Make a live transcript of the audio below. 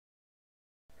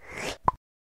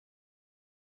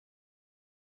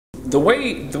The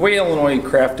way Illinois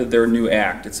crafted their new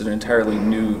act, it's an entirely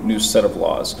new set of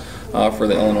laws for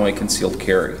the Illinois concealed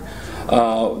carry.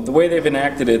 The way they've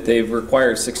enacted it, they've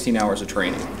required 16 hours of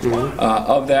training.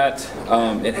 Of that,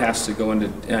 it has to go into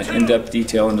in-depth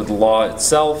detail into the law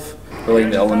itself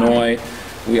relating to Illinois.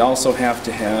 We also have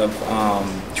to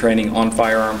have training on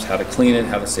firearms, how to clean it,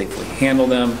 how to safely handle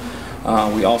them.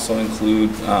 We also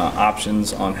include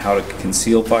options on how to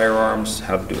conceal firearms,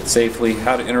 how to do it safely,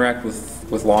 how to interact with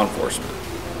law enforcement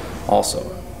also.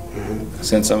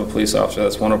 Since I'm a police officer,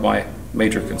 that's one of my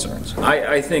major concerns.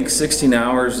 I think 16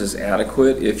 hours is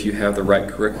adequate if you have the right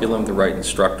curriculum, the right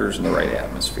instructors, and the right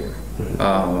atmosphere.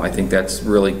 I think that's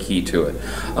really key to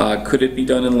it. Could it be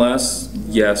done in less?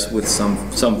 Yes, with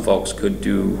some folks could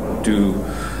do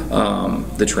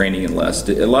the training in less.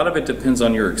 A lot of it depends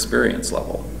on your experience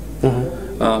level.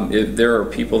 There are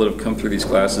people that have come through these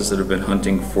classes that have been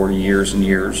hunting for years and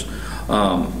years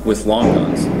with long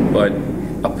guns, but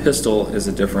a pistol is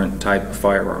a different type of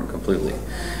firearm completely.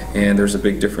 And there's a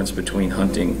big difference between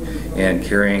hunting and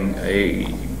carrying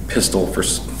a pistol for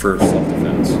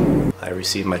self-defense. I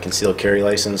received my concealed carry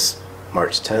license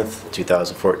March 10th,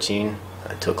 2014.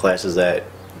 I took classes at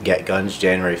GAT Guns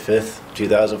January 5th,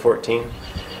 2014.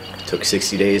 It took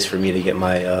 60 days for me to get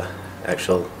my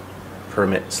actual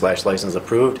permit/license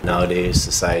approved. Nowadays,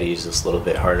 society is just a little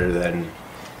bit harder than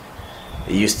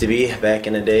it used to be back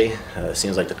in the day. It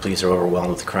seems like the police are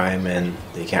overwhelmed with crime and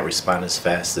they can't respond as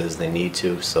fast as they need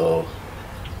to, so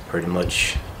pretty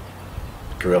much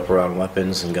grew up around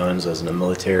weapons and guns as in the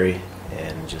military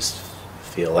and just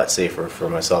feel a lot safer for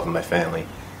myself and my family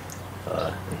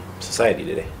in society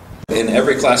today. In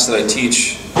every class that I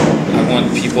teach, I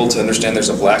want people to understand there's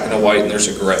a black and a white and there's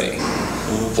a gray.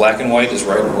 Black and white is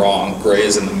right and wrong, gray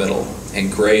is in the middle,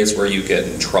 and gray is where you get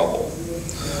in trouble.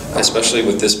 Especially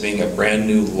with this being a brand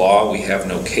new law, we have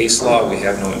no case law, we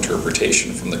have no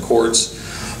interpretation from the courts.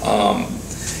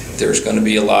 There's going to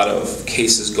be a lot of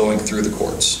cases going through the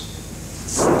courts.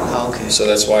 Okay. So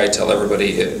that's why I tell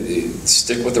everybody,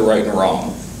 stick with the right and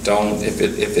wrong. Don't, if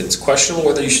it's questionable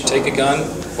whether you should take a gun,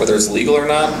 whether it's legal or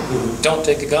not, don't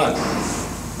take a gun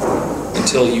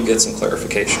until you get some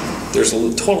clarification. There's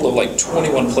a total of like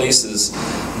 21 places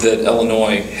that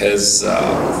Illinois has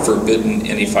forbidden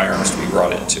any firearms to be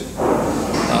brought into.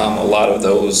 A lot of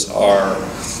those are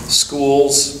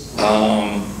schools,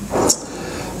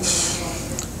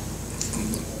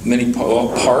 many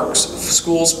parks,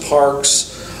 schools, parks,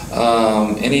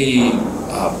 any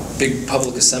big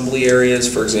public assembly areas,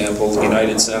 for example, the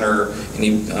United Center,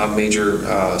 any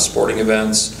major sporting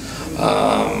events.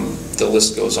 The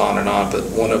list goes on and on, but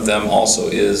one of them also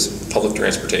is public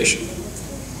transportation.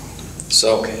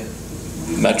 So,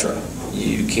 Metro,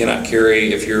 you cannot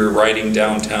carry, if you're riding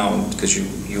downtown because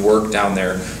you work down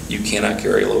there, you cannot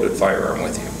carry a loaded firearm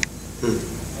with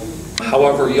you.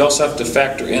 However, you also have to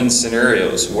factor in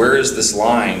scenarios. Where is this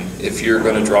line if you're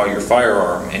going to draw your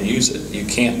firearm and use it? You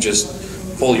can't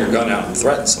just pull your gun out and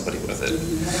threaten somebody with it.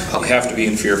 You have to be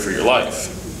in fear for your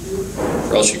life,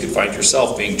 or else you could find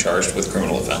yourself being charged with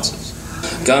criminal offenses.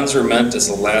 Guns are meant as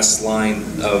the last line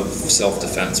of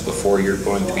self-defense before you're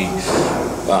going to be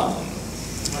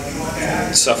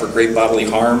suffer great bodily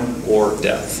harm or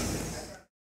death.